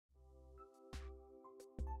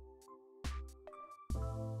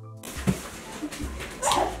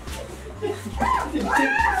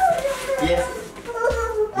Yes.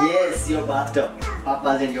 Yes, your bathtub.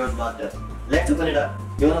 Papa's in your bathtub. Let's open it up.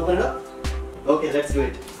 You wanna open it up? Okay, let's do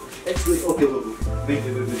it. Let's do it. Okay, wait.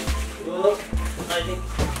 Oh, I think.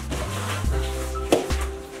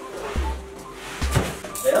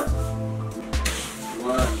 Yeah?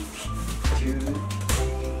 1, 2.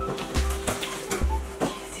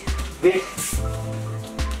 Wait.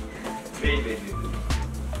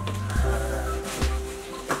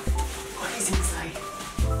 What is inside?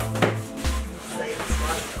 Wait.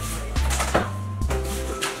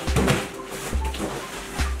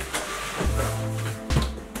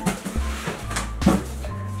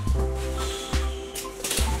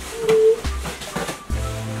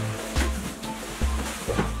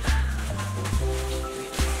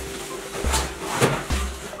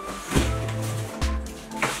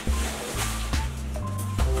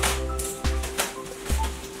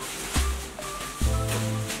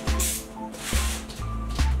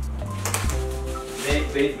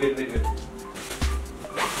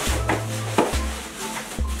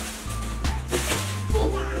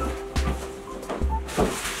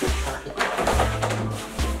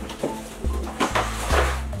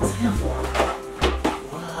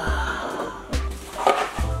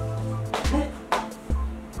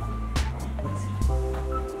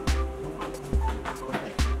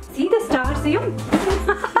 See the star, Sam?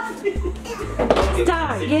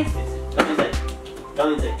 Star, yes.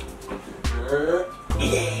 Come inside.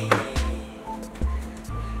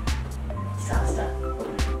 Star.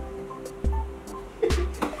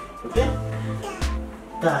 Okay?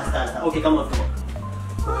 Star. Okay, come on.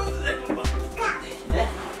 Let me go.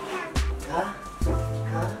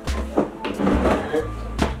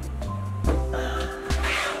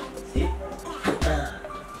 See?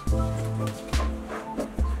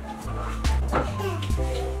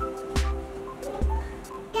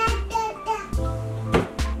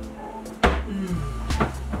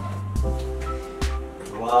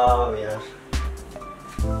 Wow, yeah.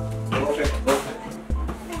 Perfect.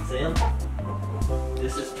 Sam,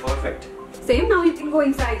 this is perfect. Sam, now you can go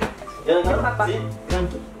inside. Yeah, no, Papa. see? Come.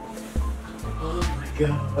 Oh my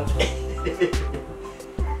god.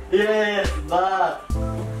 Yes, bath.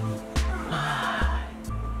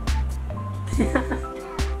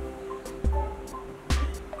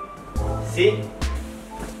 See?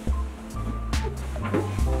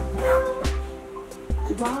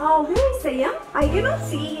 Wow, where is Sam? I cannot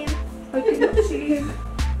see him.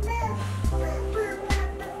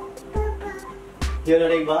 You wanna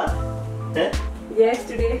take bath? Huh? Yes,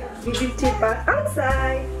 today we will take bath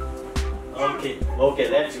outside. Okay,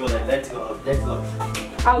 let's go then. Let's go.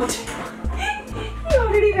 Out. He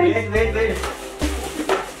already went. Wait.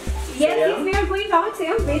 Yes, Sam? we are going out,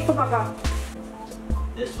 Sam. Wait for Papa.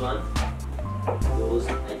 This one goes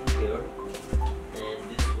like here, and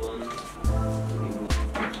this one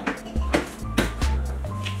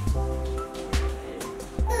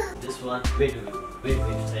this one. Wait,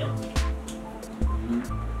 Sam.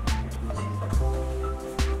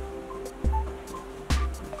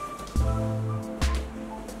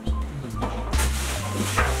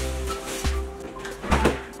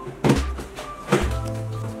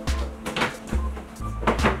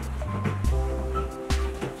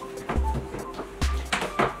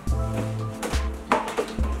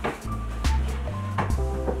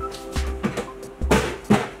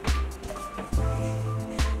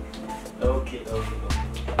 Okay.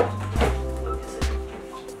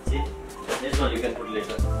 See, this one you can put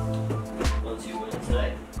later once you go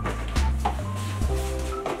inside.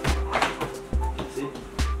 See?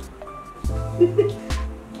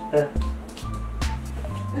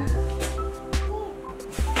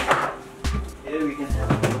 Here we can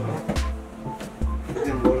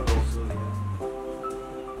work also.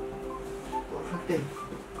 Perfect.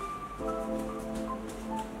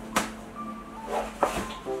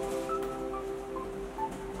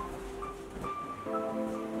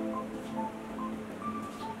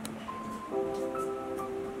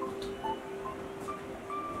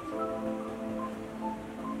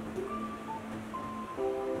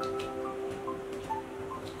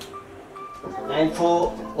 And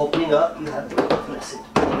for opening up, you have to press it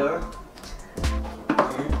here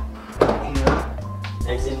and here,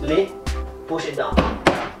 and simply push it down.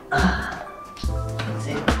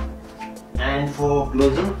 See? And for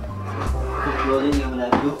closing, you will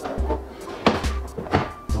have to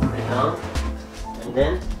put it down, and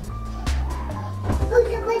then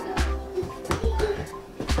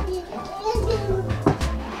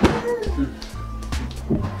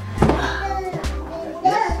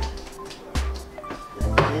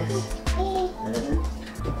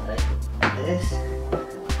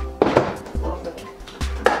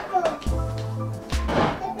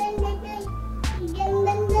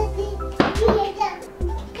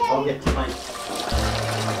Okay, fine.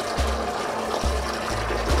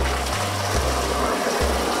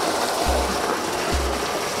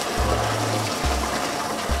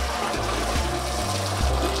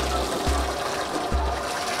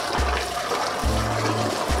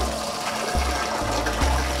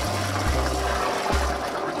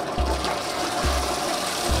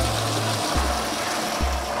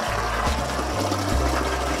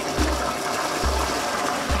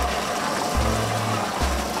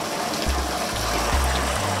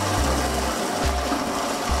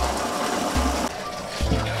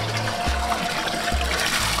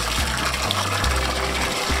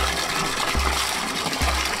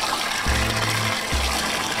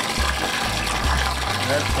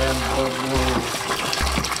 Let's have one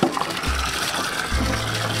more.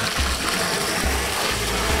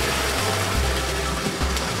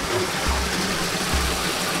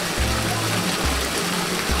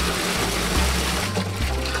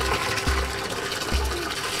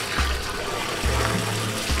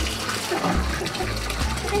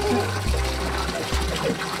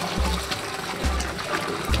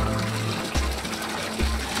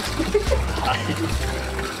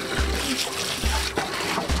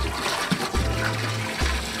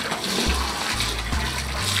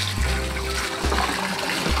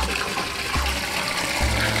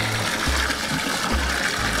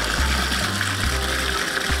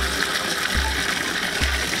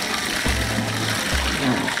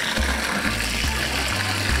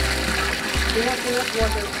 You have too much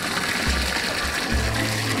water.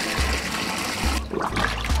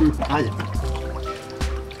 आ जा.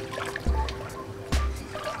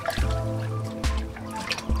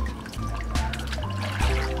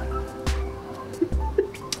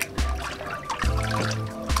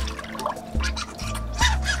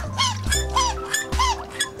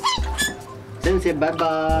 Say bye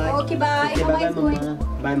bye. Okay, bye. Say bye bye, Mama is going.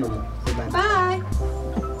 mama. Bye, mama. Say bye. Bye.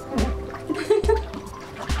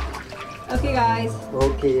 Okay, guys.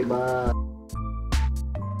 Okay, bye.